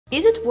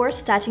Is it worth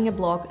starting a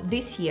blog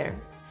this year?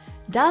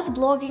 Does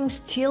blogging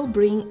still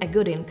bring a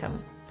good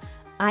income?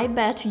 I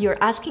bet you're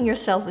asking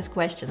yourself these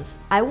questions.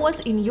 I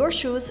was in your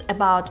shoes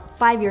about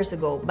 5 years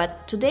ago,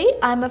 but today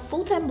I'm a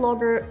full-time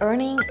blogger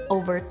earning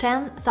over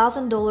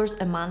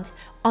 $10,000 a month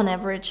on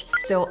average.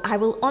 So I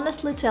will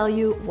honestly tell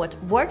you what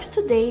works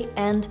today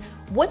and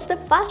what's the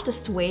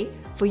fastest way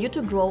for you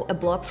to grow a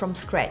blog from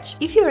scratch.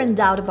 If you're in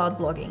doubt about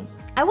blogging,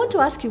 I want to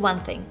ask you one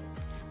thing.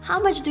 How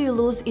much do you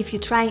lose if you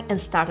try and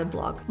start a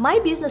blog? My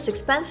business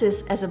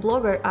expenses as a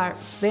blogger are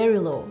very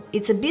low.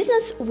 It's a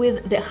business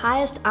with the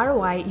highest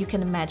ROI you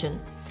can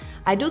imagine.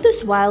 I do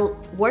this while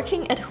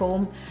working at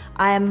home.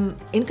 I'm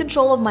in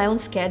control of my own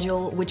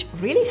schedule, which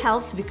really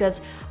helps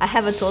because I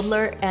have a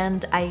toddler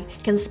and I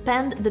can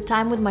spend the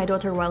time with my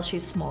daughter while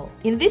she's small.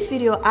 In this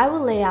video, I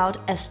will lay out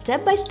a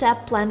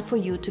step-by-step plan for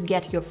you to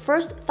get your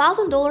first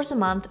 $1,000 a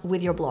month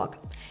with your blog.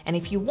 And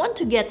if you want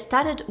to get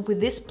started with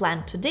this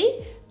plan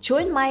today,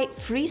 join my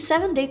free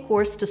 7-day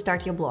course to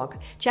start your blog.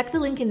 Check the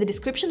link in the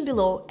description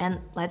below and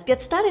let's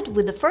get started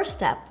with the first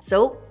step.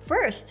 So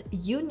first,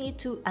 you need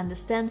to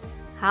understand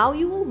how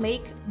you will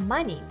make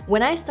money.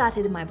 When I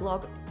started my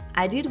blog,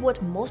 I did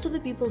what most of the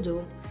people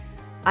do.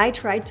 I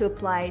tried to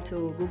apply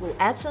to Google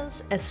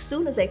AdSense as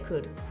soon as I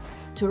could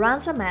to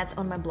run some ads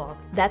on my blog.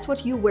 That's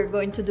what you were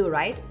going to do,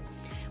 right?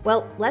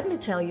 Well, let me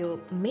tell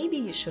you, maybe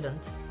you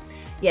shouldn't.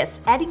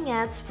 Yes, adding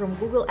ads from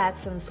Google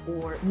AdSense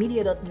or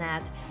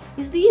media.net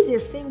is the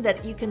easiest thing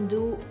that you can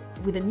do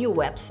with a new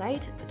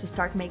website to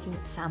start making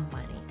some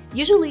money.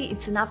 Usually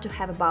it's enough to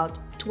have about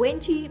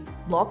 20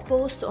 blog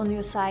posts on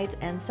your site,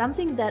 and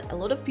something that a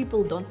lot of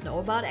people don't know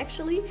about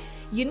actually,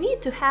 you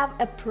need to have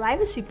a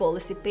privacy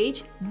policy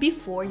page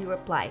before you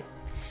apply.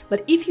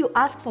 But if you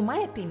ask for my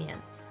opinion,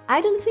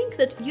 I don't think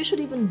that you should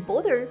even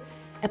bother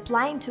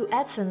applying to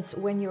AdSense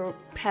when you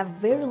have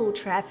very low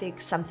traffic,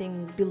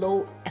 something below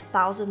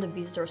 1,000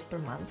 visitors per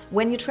month.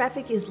 When your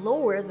traffic is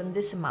lower than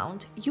this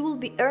amount, you will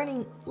be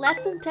earning less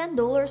than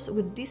 $10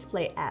 with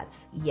display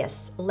ads.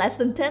 Yes, less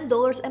than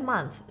 $10 a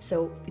month.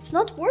 So it's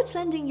not worth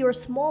sending your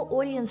small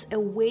audience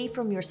away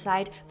from your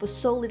site for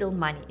so little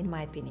money, in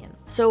my opinion.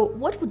 So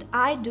what would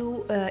I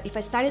do if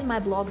I started my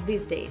blog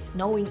these days,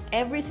 knowing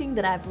everything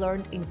that I've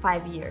learned in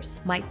 5 years?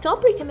 My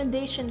top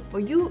recommendation for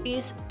you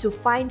is to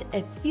find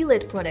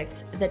affiliate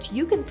products that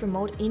you can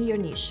promote in your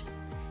niche.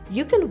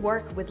 You can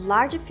work with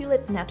large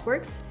affiliate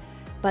networks,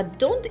 but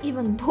don't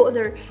even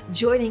bother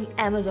joining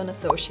Amazon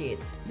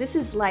Associates. This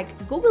is like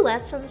Google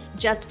AdSense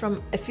just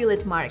from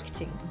affiliate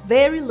marketing.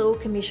 Very low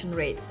commission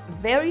rates,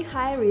 very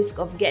high risk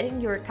of getting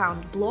your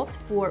account blocked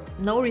for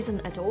no reason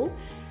at all,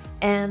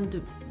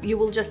 and you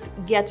will just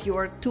get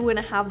your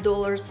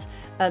 $2.50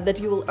 that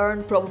you will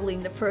earn probably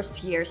in the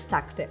first year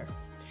stuck there.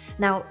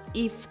 Now,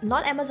 if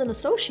not Amazon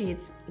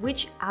Associates,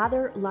 which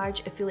other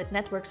large affiliate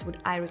networks would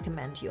I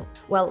recommend you?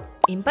 Well,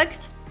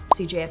 Impact,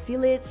 CJ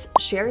Affiliates,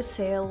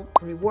 ShareSale,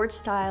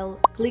 RewardStyle,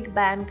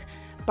 ClickBank,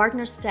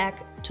 PartnerStack,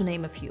 to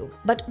name a few.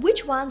 But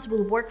which ones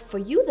will work for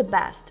you the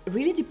best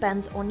really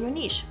depends on your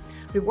niche.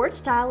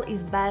 RewardStyle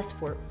is best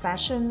for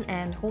fashion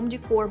and home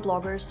decor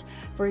bloggers.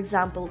 For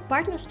example,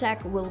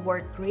 PartnerStack will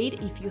work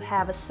great if you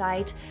have a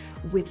site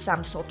with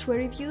some software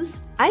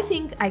reviews. I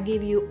think I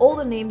gave you all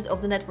the names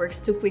of the networks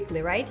too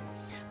quickly, right?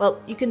 Well,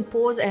 you can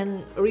pause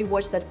and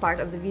rewatch that part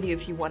of the video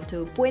if you want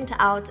to point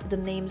out the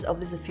names of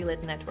these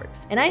affiliate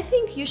networks. And I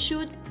think you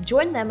should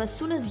join them as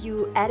soon as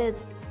you added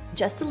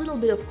just a little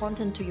bit of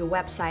content to your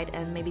website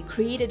and maybe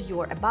created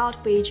your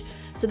about page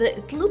so that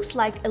it looks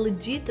like a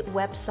legit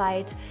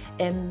website,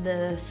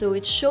 and so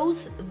it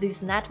shows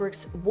these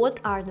networks what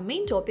are the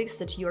main topics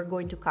that you are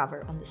going to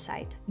cover on the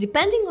site.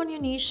 Depending on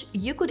your niche,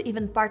 you could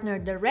even partner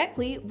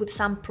directly with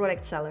some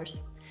product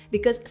sellers,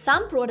 because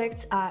some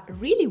products are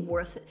really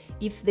worth it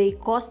if they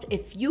cost a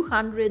few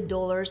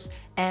 $100s,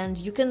 and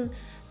you can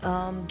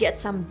get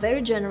some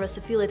very generous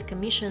affiliate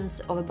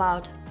commissions of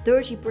about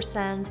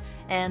 30%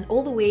 and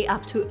all the way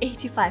up to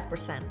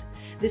 85%.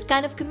 These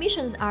kind of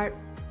commissions are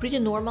pretty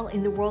normal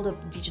in the world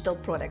of digital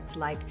products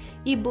like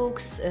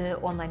ebooks,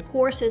 online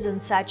courses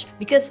and such,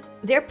 because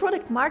their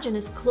product margin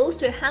is close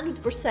to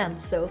 100%,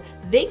 so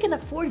they can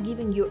afford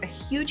giving you a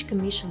huge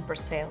commission per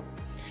sale.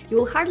 You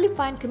will hardly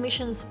find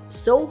commissions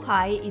so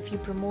high if you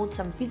promote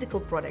some physical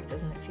products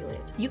as an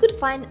affiliate. You could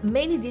find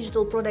many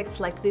digital products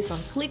like this on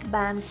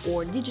ClickBank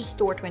or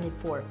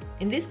Digistore24.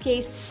 In this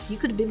case, you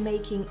could be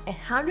making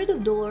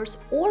 $100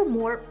 or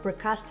more per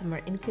customer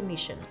in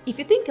commission. If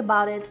you think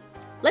about it,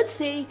 let's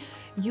say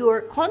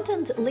your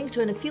content linked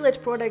to an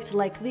affiliate product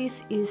like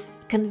this is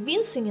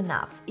convincing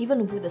enough.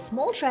 Even with a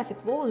small traffic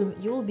volume,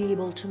 you will be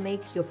able to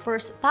make your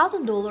first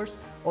 $1,000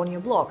 on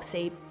your blog,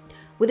 say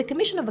with a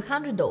commission of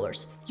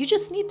 $100. You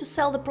just need to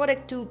sell the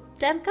product to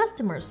 10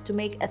 customers to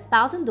make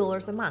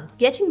 $1,000 a month.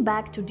 Getting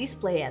back to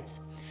display ads,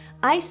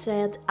 I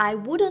said I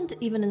wouldn't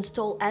even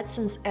install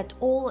AdSense at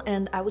all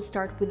and I would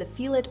start with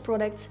affiliate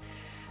products.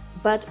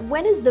 But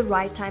when is the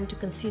right time to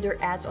consider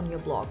ads on your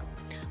blog?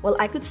 Well,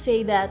 I could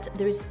say that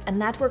there's a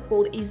network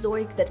called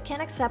eZoic that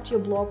can accept your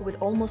blog with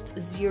almost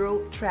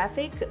zero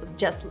traffic,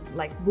 just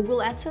like Google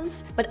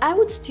AdSense. But I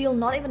would still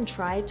not even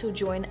try to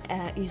join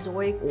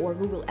eZoic or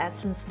Google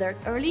AdSense that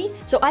early.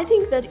 So I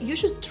think that you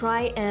should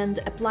try and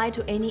apply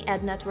to any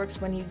ad networks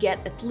when you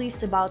get at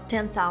least about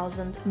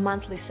 10,000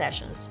 monthly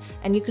sessions.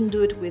 And you can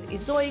do it with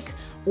eZoic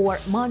or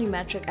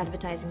monometric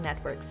advertising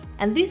networks.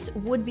 And this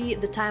would be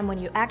the time when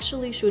you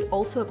actually should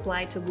also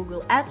apply to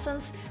Google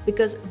AdSense,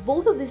 because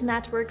both of these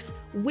networks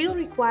will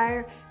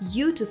require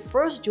you to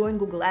first join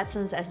Google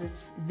AdSense as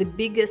it's the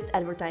biggest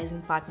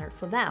advertising partner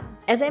for them.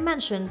 As I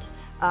mentioned,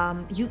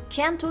 you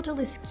can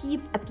totally skip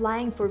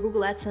applying for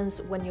Google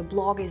AdSense when your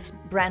blog is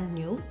brand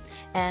new,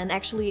 and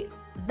actually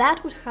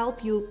that would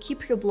help you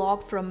keep your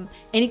blog from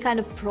any kind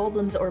of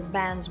problems or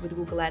bans with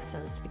Google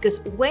AdSense. Because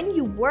when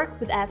you work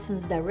with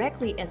AdSense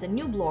directly as a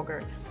new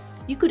blogger,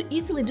 you could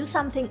easily do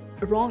something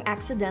wrong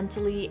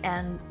accidentally,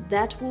 and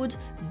that would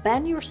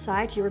ban your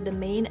site, your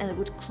domain, and it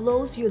would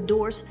close your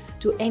doors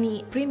to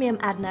any premium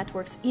ad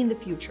networks in the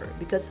future,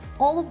 because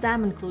all of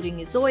them, including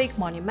eZoic,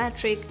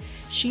 Monometric,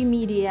 She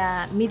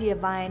Media,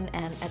 Mediavine,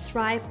 and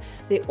Thrive,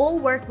 they all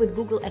work with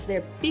Google as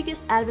their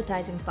biggest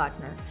advertising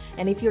partner.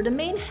 And if your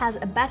domain has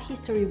a bad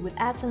history with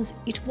AdSense,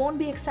 it won't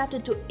be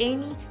accepted to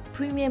any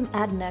premium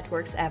ad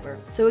networks ever.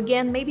 So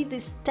again, maybe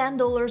this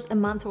 $10 a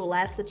month or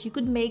less that you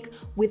could make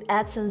with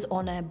AdSense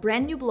on a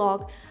brand new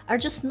blog are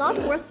just not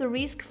worth the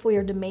risk for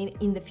your domain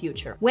in the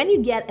future. When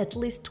you get at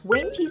least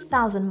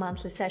 20,000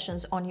 monthly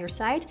sessions on your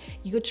site,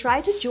 you could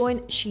try to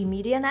join She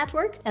Media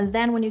network, and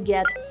then when you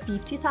get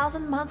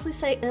 50,000 monthly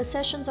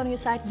sessions on your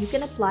site, you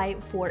can apply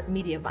for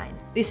Mediavine.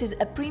 This is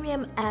a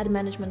premium ad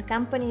management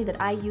company that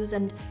I use,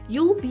 and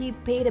you'll be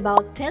paid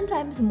about 10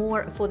 times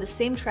more for the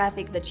same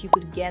traffic that you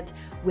could get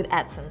with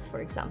AdSense,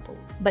 for example.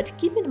 But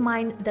keep in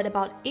mind that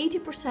about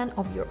 80%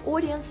 of your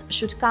audience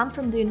should come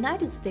from the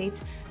United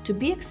States to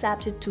be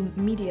accepted to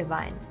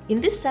Mediavine.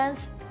 In this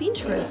sense,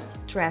 Pinterest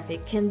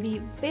traffic can be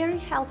very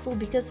helpful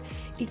because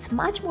it's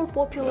much more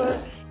popular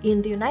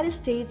in the United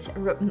States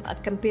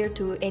compared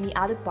to any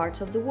other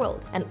parts of the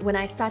world. And when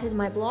I started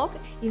my blog,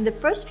 in the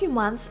first few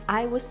months,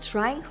 I was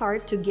trying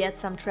hard to get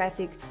some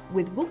traffic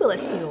with Google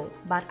SEO,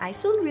 but I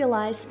soon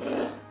realized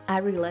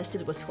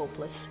it was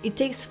hopeless. It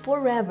takes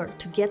forever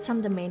to get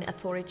some domain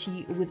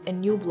authority with a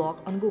new blog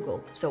on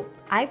Google. So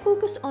I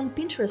focused on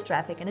Pinterest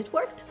traffic and it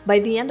worked. By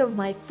the end of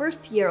my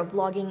first year of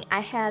blogging,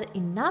 I had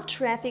enough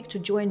traffic to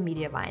join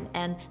Mediavine,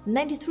 and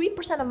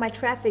 93% of my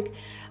traffic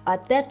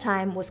at that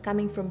time was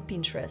coming from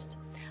Pinterest.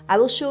 I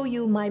will show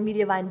you my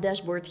Mediavine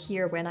dashboard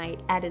here when I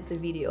edit the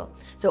video.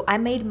 So I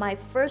made my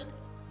first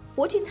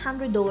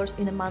 $1,400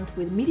 in a month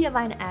with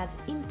Mediavine ads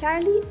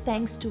entirely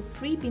thanks to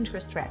free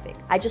Pinterest traffic.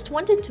 I just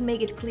wanted to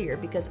make it clear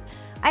because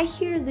I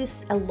hear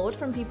this a lot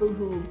from people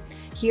who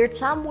heard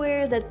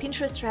somewhere that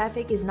Pinterest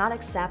traffic is not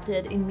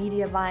accepted in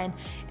Mediavine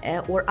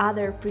or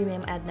other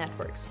premium ad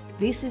networks.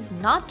 This is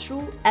not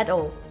true at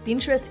all.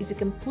 Pinterest is a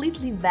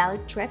completely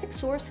valid traffic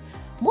source.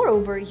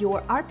 Moreover,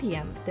 your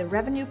RPM, the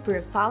revenue per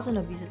 1,000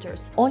 of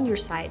visitors on your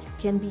site,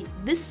 can be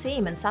the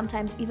same and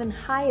sometimes even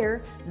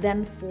higher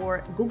than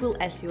for Google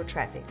SEO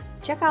traffic.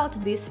 Check out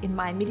this in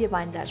my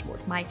Mediavine dashboard.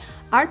 My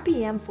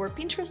RPM for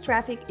Pinterest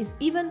traffic is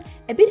even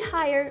a bit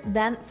higher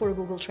than for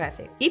Google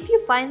traffic. If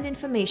you find the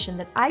information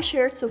that I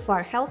shared so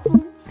far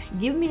helpful,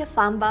 give me a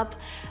thumb up,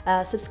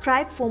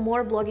 subscribe for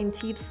more blogging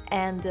tips,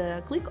 and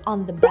click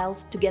on the bell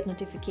to get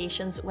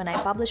notifications when I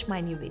publish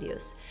my new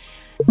videos.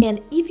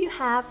 And if you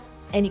have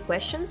any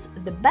questions,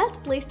 the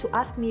best place to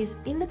ask me is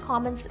in the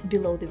comments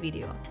below the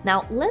video.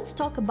 Now let's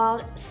talk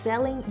about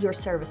selling your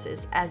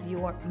services as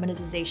your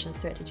monetization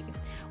strategy.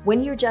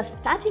 When you're just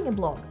starting a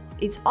blog,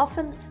 it's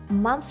often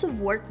months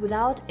of work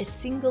without a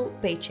single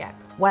paycheck.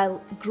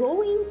 While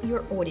growing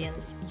your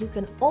audience, you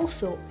can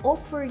also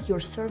offer your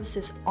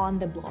services on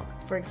the blog.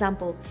 For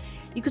example,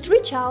 you could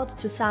reach out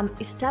to some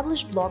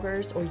established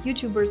bloggers or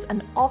YouTubers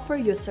and offer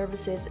your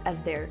services as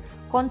their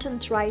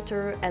content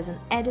writer, as an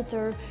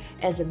editor,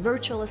 as a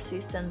virtual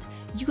assistant.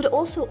 You could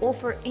also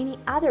offer any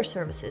other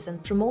services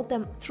and promote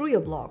them through your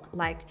blog,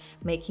 like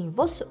making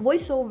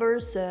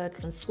voiceovers,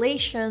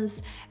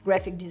 translations,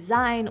 graphic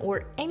design,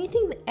 or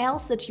anything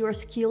else that you're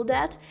skilled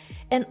at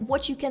and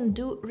what you can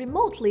do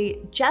remotely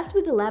just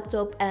with a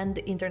laptop and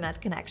internet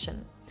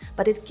connection.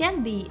 But it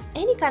can be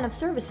any kind of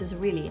services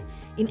really,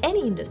 in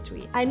any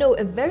industry. I know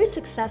a very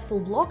successful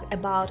blog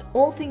about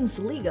all things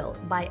legal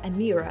by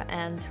Amira,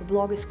 and her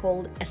blog is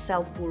called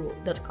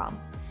aselfguru.com.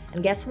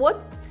 And guess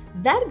what?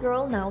 That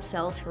girl now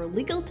sells her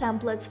legal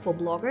templates for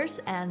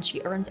bloggers, and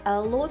she earns a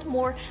lot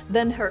more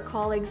than her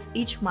colleagues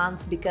each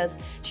month because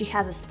she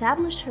has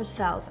established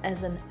herself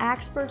as an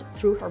expert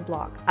through her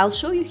blog. I'll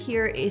show you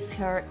here is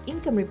her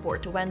income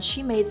report when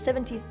she made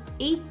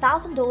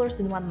 $78,000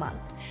 in 1 month.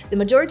 The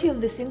majority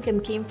of this income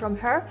came from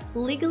her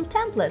legal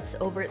templates,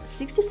 over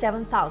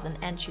 $67,000,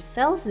 and she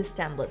sells these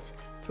templates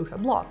through her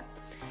blog.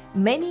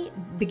 Many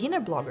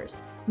beginner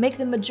bloggers make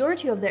the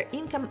majority of their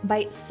income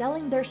by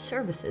selling their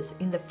services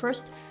in the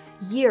first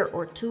year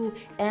or two,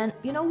 and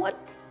you know what?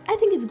 I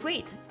think it's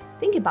great.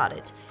 Think about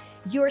it.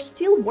 You're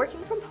still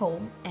working from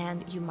home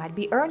and you might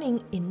be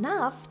earning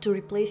enough to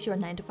replace your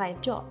 9-to-5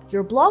 job.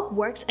 Your blog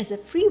works as a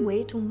free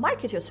way to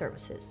market your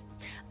services.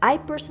 I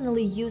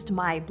personally used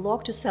my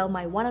blog to sell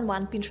my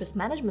one-on-one Pinterest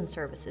management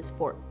services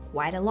for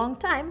quite a long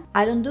time.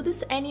 I don't do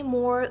this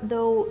anymore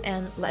though,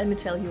 and let me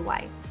tell you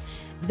why.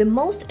 The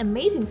most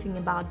amazing thing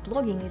about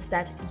blogging is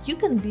that you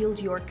can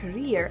build your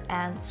career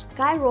and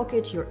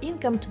skyrocket your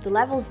income to the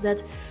levels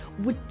that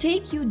would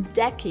take you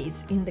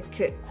decades in the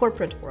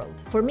corporate world.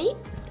 For me,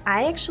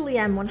 I actually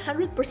am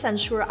 100%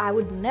 sure I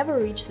would never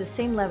reach the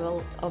same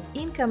level of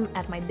income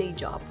at my day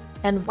job.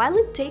 And while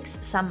it takes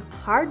some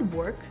hard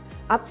work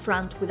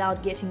upfront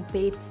without getting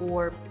paid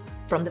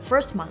from the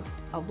first month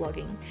of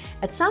blogging,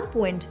 at some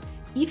point,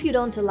 if you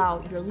don't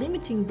allow your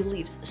limiting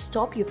beliefs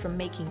stop you from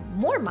making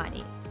more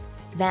money,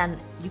 then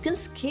you can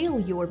scale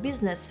your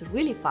business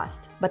really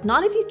fast. But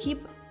not if you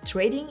keep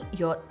trading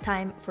your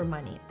time for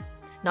money.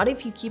 Not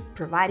if you keep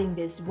providing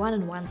these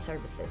one-on-one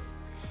services.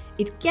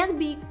 It can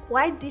be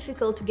quite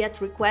difficult to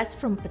get requests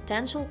from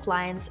potential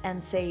clients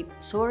and say,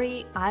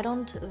 sorry, I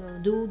don't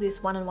do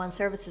these one-on-one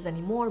services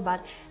anymore,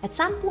 but at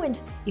some point,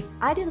 if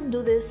I didn't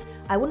do this,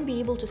 I wouldn't be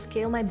able to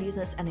scale my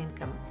business and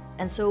income.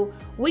 And so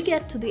we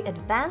get to the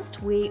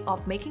advanced way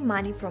of making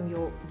money from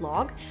your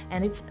blog,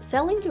 and it's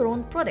selling your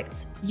own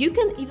products. You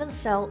can even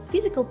sell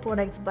physical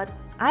products, but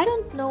I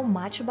don't know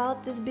much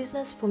about this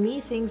business. For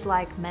me, things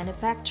like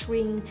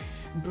manufacturing,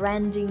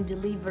 branding,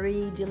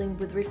 delivery, dealing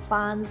with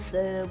refunds,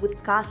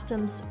 with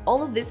customs,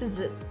 all of this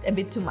is a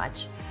bit too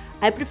much.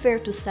 I prefer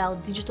to sell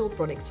digital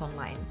products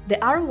online. The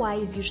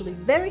ROI is usually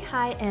very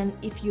high, and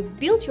if you've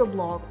built your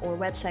blog or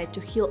website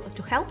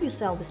to help you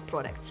sell these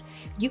products,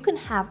 you can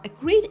have a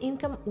great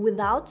income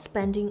without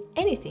spending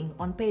anything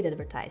on paid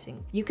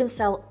advertising. You can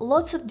sell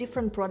lots of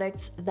different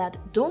products that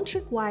don't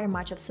require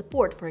much of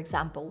support, for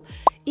example,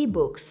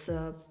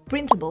 ebooks,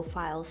 printable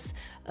files,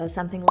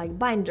 something like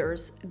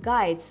binders,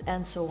 guides,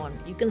 and so on.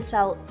 You can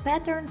sell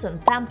patterns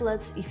and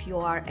templates if you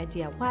are a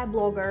DIY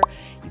blogger.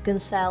 You can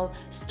sell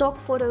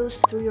stock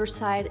photos through your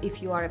site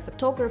if you are a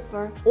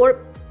photographer,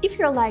 or if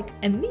you're like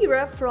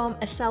Amira from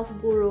A Self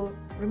Guru.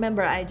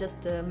 Remember, I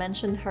just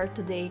mentioned her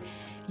today.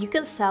 You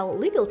can sell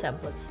legal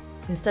templates.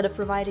 Instead of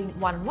providing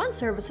one-on-one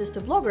services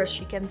to bloggers,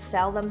 you can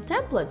sell them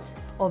templates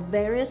of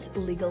various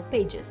legal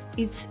pages.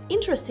 It's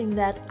interesting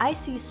that I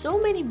see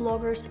so many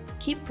bloggers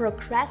keep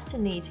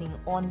procrastinating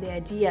on the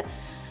idea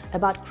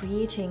about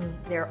creating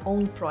their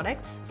own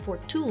products for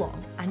too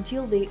long,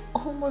 until they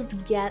almost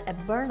get a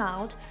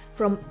burnout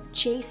from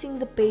chasing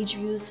the page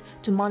views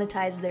to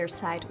monetize their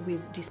site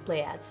with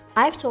display ads.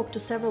 I've talked to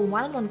several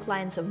one-on-one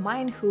clients of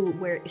mine who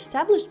were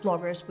established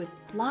bloggers with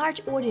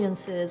large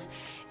audiences,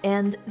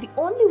 and the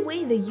only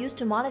way they used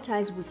to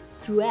monetize was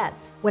through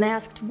ads. When I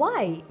asked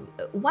why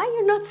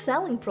you're not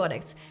selling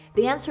products,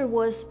 the answer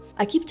was,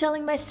 I keep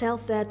telling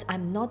myself that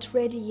I'm not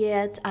ready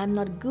yet, I'm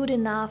not good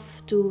enough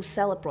to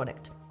sell a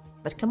product.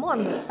 But come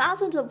on,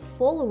 thousands of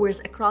followers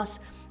across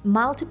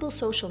multiple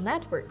social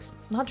networks,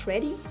 not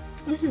ready?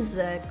 This is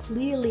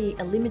clearly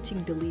a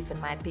limiting belief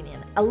in my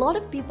opinion. A lot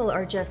of people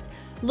are just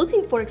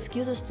looking for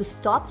excuses to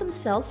stop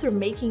themselves from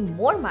making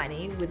more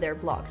money with their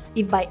blogs.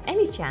 If by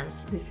any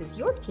chance this is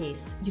your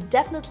case, you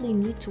definitely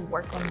need to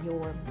work on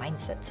your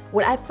mindset.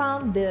 What I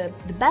found the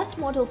best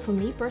model for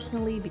me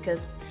personally,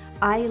 because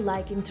I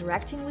like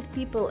interacting with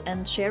people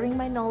and sharing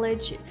my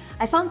knowledge,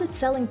 I found that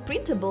selling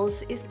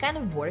printables is kind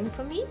of boring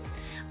for me.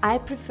 I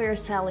prefer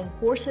selling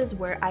courses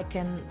where I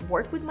can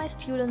work with my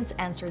students,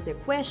 answer their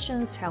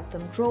questions, help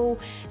them grow,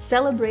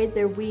 celebrate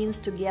their wins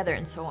together,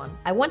 and so on.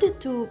 I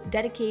wanted to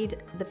dedicate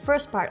the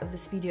first part of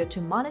this video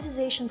to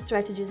monetization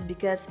strategies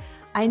because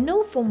I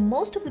know for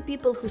most of the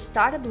people who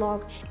start a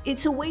blog,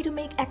 it's a way to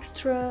make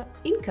extra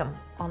income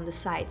on the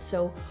site.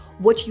 So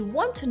what you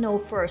want to know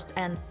first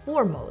and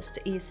foremost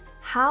is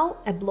how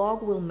a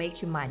blog will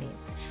make you money.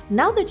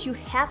 Now that you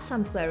have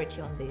some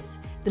clarity on this,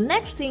 the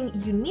next thing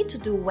you need to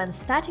do when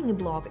starting a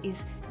blog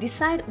is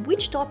decide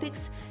which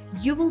topics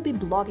you will be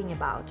blogging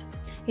about.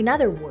 In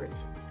other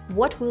words,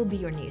 what will be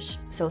your niche?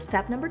 So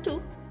step number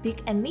 2,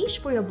 pick a niche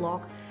for your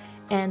blog.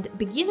 And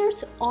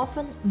beginners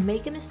often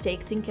make a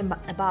mistake thinking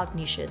about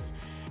niches.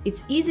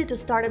 It's easy to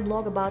start a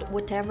blog about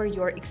whatever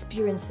your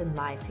experience in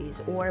life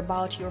is, or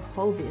about your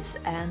hobbies,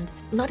 and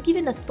not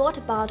giving a thought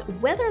about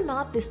whether or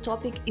not this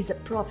topic is a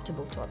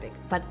profitable topic.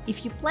 But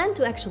if you plan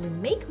to actually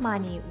make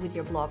money with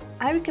your blog,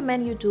 I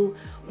recommend you to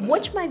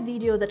watch my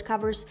video that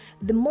covers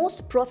the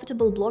most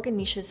profitable blogging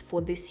niches for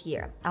this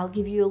year. I'll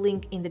give you a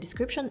link in the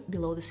description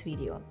below this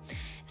video,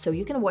 so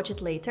you can watch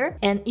it later.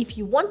 And if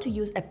you want to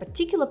use a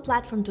particular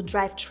platform to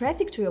drive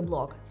traffic to your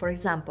blog, for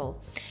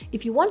example,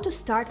 if you want to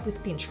start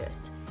with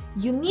Pinterest,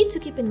 you need to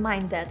keep in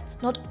mind that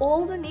not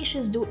all the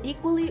niches do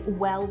equally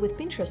well with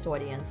Pinterest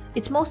audience.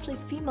 It's mostly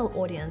female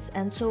audience,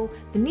 and so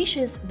the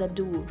niches that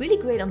do really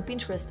great on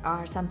Pinterest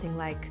are something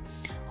like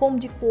home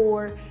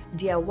decor,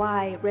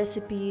 DIY,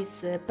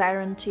 recipes,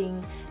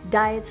 parenting,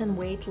 diets and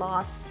weight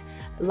loss,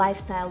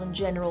 lifestyle in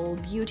general,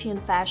 beauty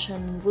and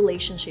fashion,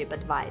 relationship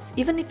advice.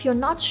 Even if you're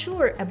not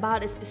sure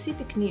about a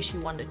specific niche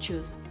you want to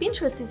choose,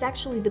 Pinterest is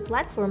actually the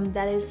platform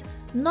that is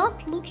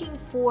not looking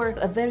for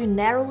a very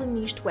narrowly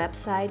niched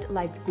website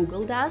like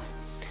Google does.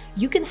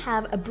 You can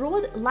have a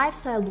broad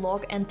lifestyle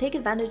blog and take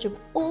advantage of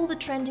all the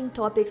trending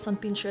topics on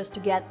Pinterest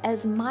to get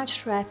as much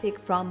traffic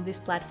from this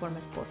platform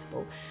as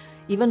possible,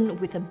 even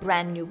with a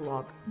brand new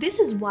blog. This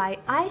is why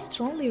I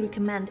strongly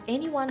recommend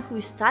anyone who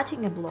is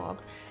starting a blog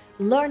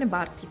learn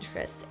about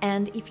Pinterest.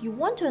 And if you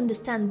want to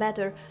understand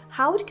better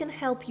how it can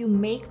help you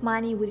make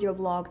money with your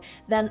blog,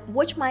 then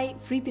watch my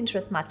free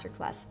Pinterest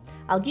masterclass.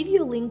 I'll give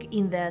you a link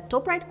in the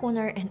top right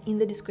corner and in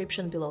the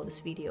description below this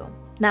video.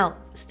 Now,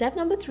 step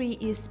number 3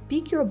 is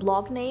pick your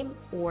blog name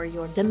or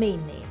your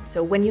domain name.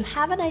 So when you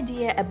have an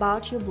idea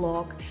about your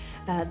blog,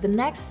 the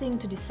next thing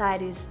to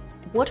decide is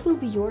what will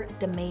be your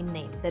domain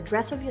name, the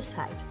address of your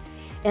site.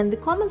 And the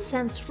common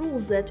sense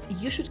rules that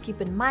you should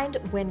keep in mind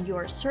when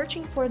you're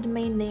searching for a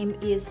domain name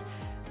is,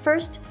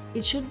 first,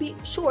 it should be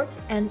short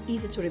and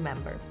easy to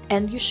remember.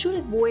 And you should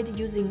avoid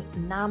using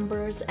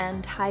numbers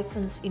and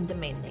hyphens in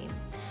domain name.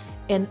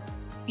 And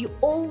you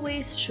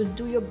always should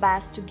do your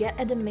best to get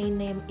a domain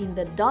name in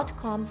the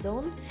 .com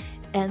zone,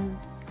 and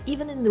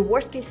even in the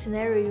worst case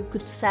scenario, you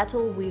could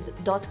settle with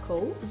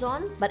 .co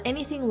zone, but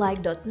anything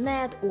like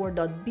 .net or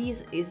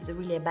 .biz is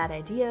really a bad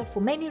idea for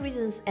many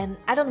reasons, and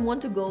I don't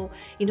want to go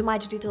into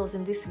much details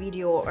in this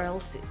video or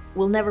else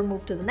we'll never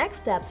move to the next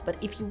steps. But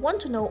if you want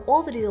to know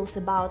all the details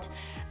about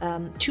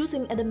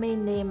choosing a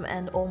domain name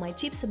and all my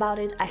tips about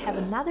it, I have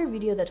another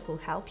video that will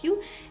help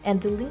you,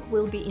 and the link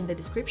will be in the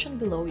description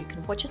below. You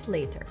can watch it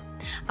later.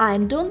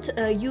 And don't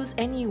use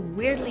any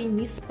weirdly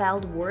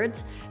misspelled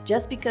words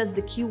just because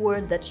the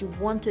keyword that you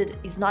wanted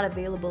is not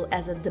available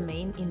as a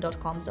domain in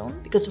 .com zone,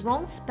 because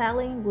wrong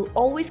spelling will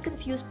always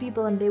confuse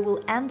people and they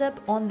will end up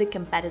on the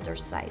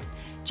competitor's site.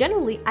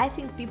 Generally, I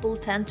think people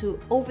tend to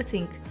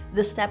overthink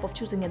the step of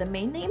choosing a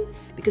domain name,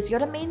 because your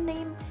domain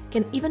name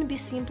can even be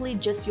simply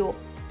just your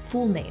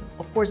full name.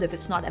 Of course, if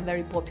it's not a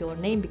very popular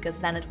name, because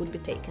then it would be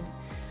taken.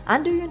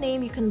 Under your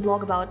name, you can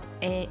blog about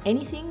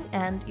anything,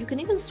 and you can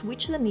even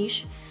switch the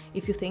niche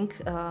if you think,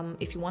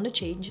 if you want to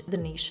change the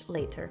niche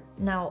later.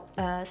 Now,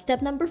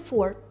 step number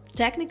 4,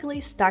 technically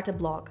start a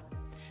blog.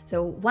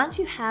 So once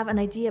you have an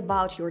idea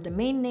about your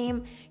domain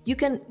name, you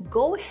can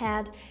go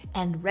ahead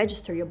and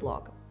register your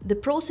blog. The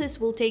process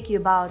will take you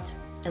about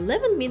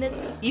 11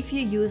 minutes if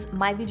you use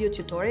my video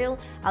tutorial.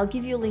 I'll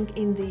give you a link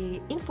in the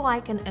info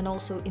icon and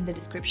also in the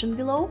description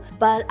below.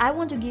 But I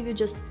want to give you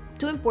just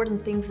 2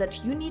 important things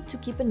that you need to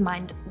keep in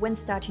mind when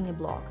starting a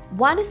blog.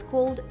 One is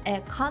called a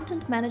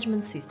content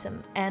management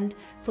system, and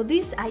for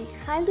this I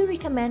highly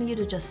recommend you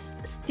to just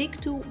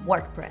stick to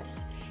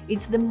WordPress.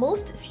 It's the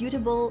most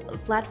suitable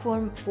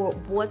platform for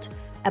what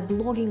a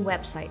blogging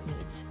website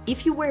needs.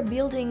 If you were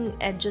building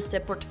just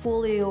a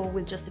portfolio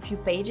with just a few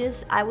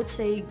pages, I would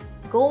say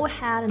go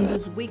ahead and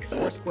use Wix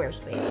or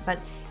Squarespace. But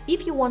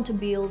if you want to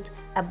build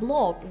a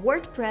blog,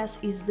 WordPress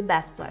is the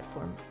best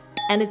platform,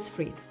 and it's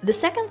free. The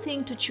second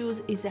thing to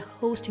choose is a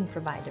hosting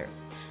provider.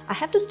 I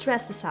have to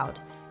stress this out.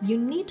 You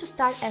need to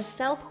start a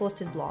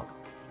self-hosted blog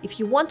if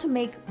you want to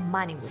make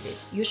money with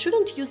it. You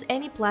shouldn't use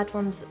any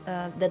platforms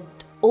that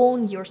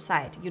own your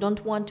site. You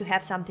don't want to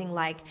have something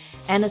like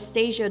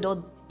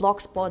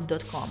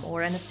anastasia.blogspot.com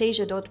or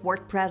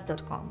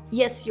anastasia.wordpress.com.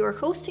 Yes, you're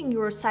hosting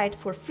your site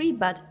for free,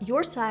 but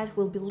your site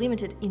will be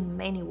limited in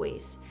many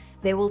ways.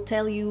 They will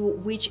tell you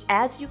which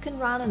ads you can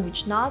run and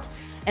which not.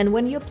 And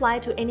when you apply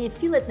to any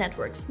affiliate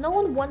networks, no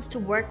one wants to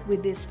work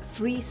with these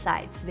free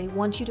sites. They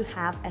want you to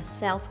have a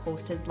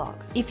self-hosted blog.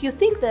 If you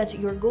think that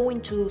you're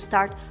going to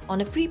start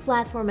on a free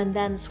platform and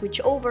then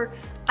switch over,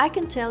 I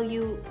can tell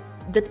you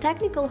the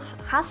technical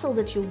hassle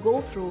that you'll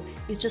go through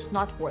is just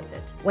not worth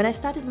it. When I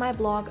started my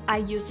blog, I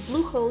used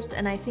Bluehost,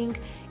 and I think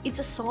it's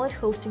a solid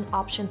hosting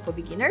option for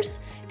beginners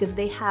because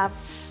they have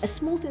a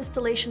smooth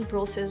installation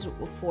process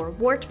for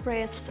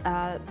WordPress.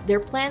 Their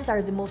plans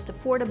are the most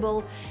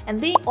affordable,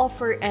 and they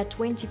offer a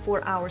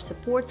 24-hour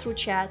support through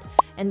chat.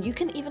 And you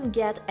can even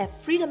get a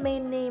free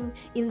domain name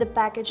in the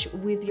package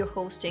with your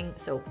hosting.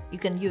 So you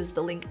can use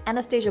the link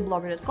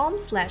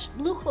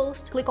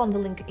anastasiablogger.com/Bluehost. Click on the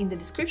link in the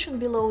description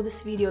below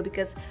this video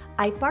because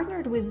I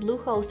partnered with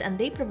Bluehost and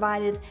they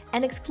provided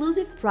an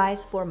exclusive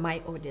price for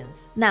my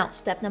audience. Now,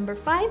 step number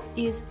 5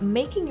 is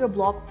making your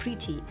blog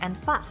pretty and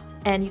fast.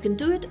 And you can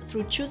do it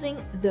through choosing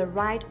the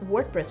right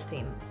WordPress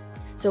theme.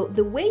 So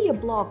the way your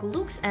blog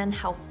looks and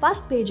how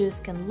fast pages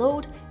can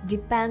load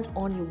depends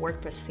on your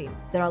WordPress theme.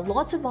 There are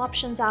lots of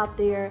options out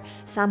there.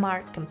 Some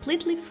are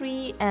completely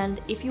free, and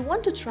if you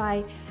want to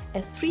try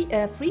a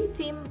free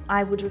theme,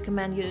 I would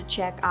recommend you to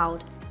check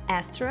out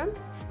Astra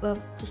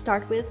to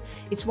start with.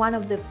 It's one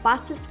of the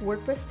fastest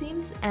WordPress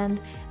themes, and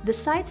the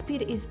site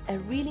speed is a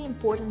really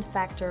important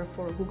factor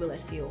for Google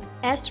SEO.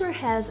 Astra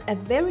has a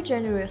very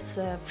generous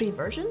free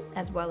version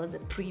as well as a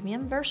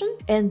premium version,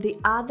 and the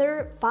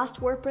other fast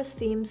WordPress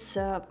themes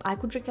I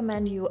could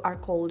recommend you are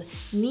called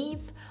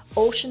Neve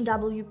Ocean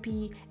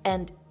WP,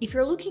 and if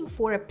you're looking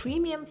for a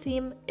premium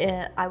theme,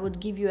 I would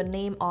give you a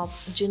name of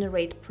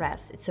Generate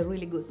Press. It's a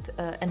really good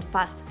and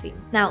fast theme.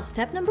 Now,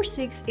 step number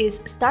 6 is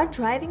start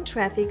driving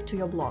traffic to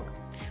your blog.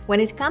 When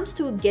it comes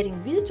to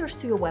getting visitors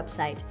to your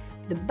website,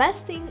 the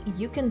best thing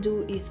you can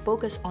do is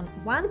focus on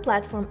one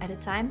platform at a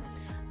time,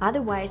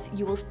 otherwise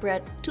you will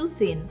spread too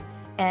thin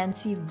and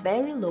see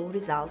very low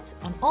results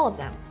on all of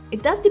them.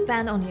 It does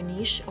depend on your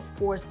niche, of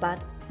course, but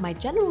my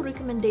general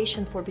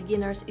recommendation for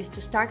beginners is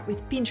to start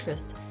with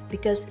Pinterest,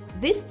 because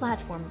this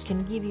platform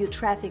can give you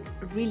traffic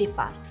really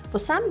fast. For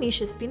some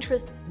niches,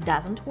 Pinterest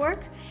doesn't work,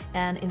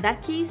 and in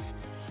that case,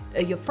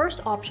 your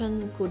first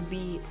option could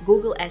be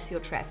Google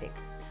SEO traffic.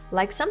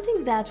 Like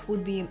something that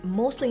would be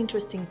mostly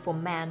interesting for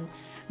men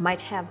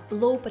might have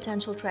low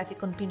potential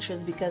traffic on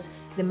Pinterest because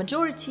the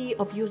majority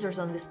of users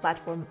on this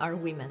platform are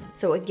women.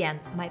 So again,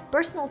 my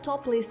personal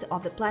top list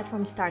of the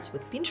platform starts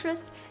with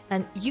Pinterest,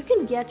 and you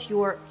can get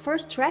your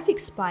first traffic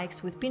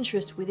spikes with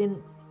Pinterest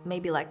within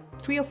maybe like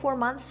 3 or 4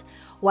 months,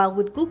 while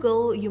with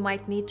Google you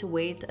might need to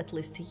wait at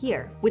least a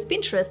year. With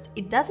Pinterest,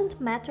 it doesn't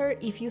matter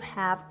if you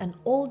have an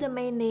old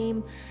domain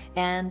name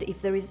and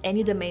if there is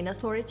any domain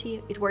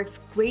authority. It works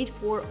great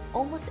for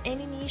almost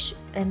any niche,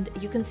 and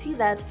you can see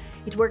that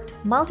it worked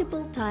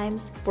multiple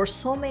times for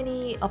so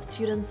many of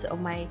students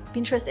of my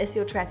Pinterest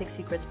SEO Traffic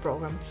Secrets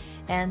program,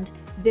 and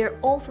they're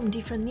all from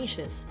different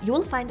niches. You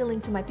will find a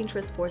link to my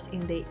Pinterest course in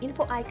the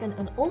info icon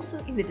and also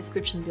in the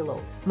description below.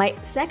 My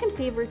second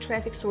favorite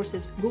traffic source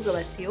is Google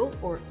SEO,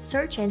 or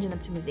search engine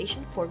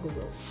optimization for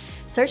Google.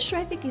 Search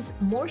traffic is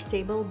more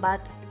stable, but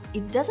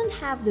it doesn't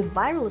have the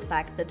viral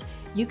effect that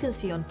you can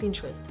see on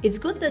Pinterest. It's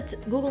good that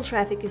Google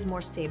traffic is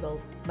more stable,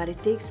 but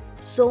it takes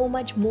so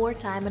much more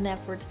time and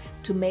effort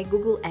to make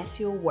Google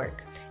SEO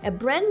work. A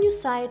brand new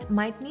site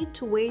might need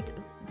to wait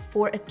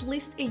for at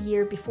least a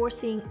year before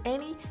seeing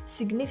any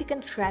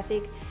significant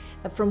traffic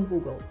from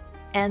Google.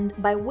 And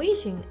by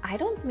waiting, I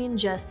don't mean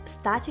just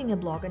starting a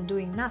blog and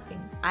doing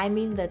nothing. I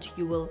mean that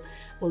you will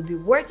be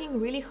working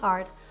really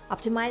hard,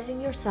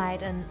 optimizing your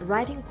site and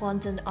writing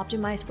content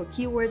optimized for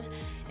keywords,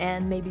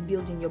 and maybe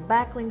building your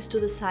backlinks to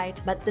the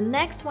site. But the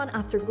next one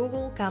after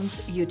Google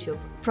comes YouTube.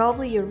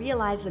 Probably you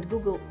realize that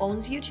Google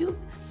owns YouTube,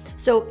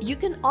 so you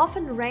can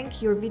often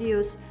rank your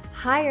videos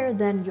higher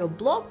than your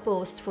blog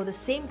posts for the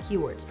same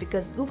keywords,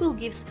 because Google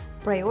gives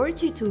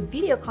priority to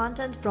video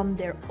content from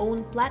their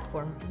own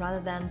platform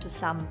rather than to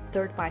some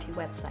third-party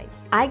websites.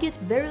 I get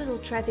very little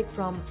traffic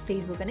from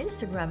Facebook and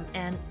Instagram,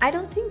 and I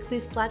don't think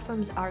these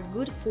platforms are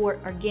good for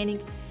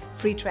organic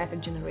free traffic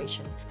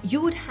generation.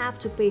 You would have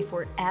to pay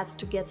for ads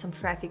to get some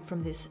traffic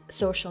from these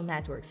social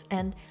networks,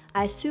 and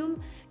I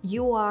assume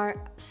you are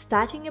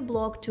starting a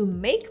blog to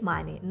make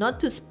money, not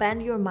to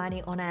spend your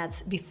money on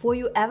ads before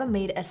you ever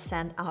made a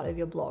cent out of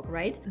your blog,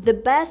 right? The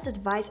best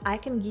advice I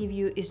can give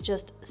you is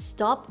just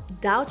stop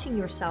doubting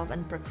yourself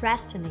and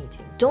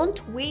procrastinating.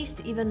 Don't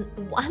waste even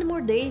one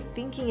more day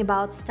thinking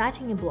about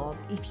starting a blog.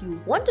 If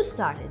you want to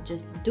start it,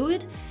 just do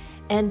it,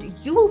 and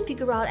you will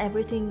figure out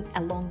everything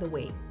along the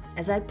way.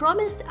 As I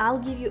promised, I'll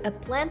give you a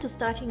plan to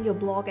starting your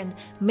blog and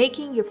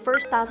making your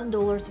first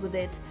 $1,000 with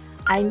it.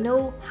 I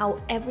know how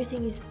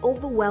everything is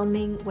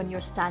overwhelming when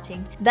you're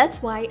starting.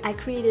 That's why I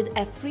created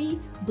a free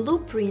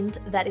blueprint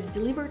that is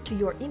delivered to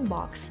your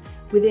inbox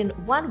within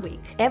 1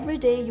 week. Every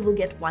day you will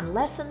get one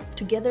lesson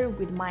together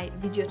with my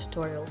video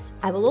tutorials.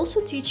 I will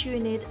also teach you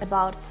in it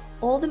about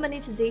all the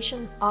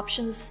monetization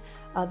options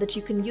that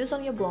you can use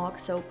on your blog,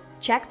 so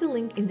check the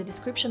link in the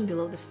description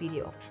below this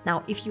video.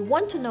 Now, if you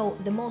want to know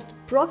the most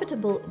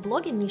profitable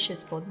blogging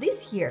niches for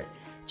this year,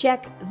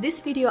 check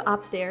this video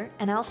up there,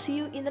 and I'll see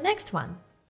you in the next one.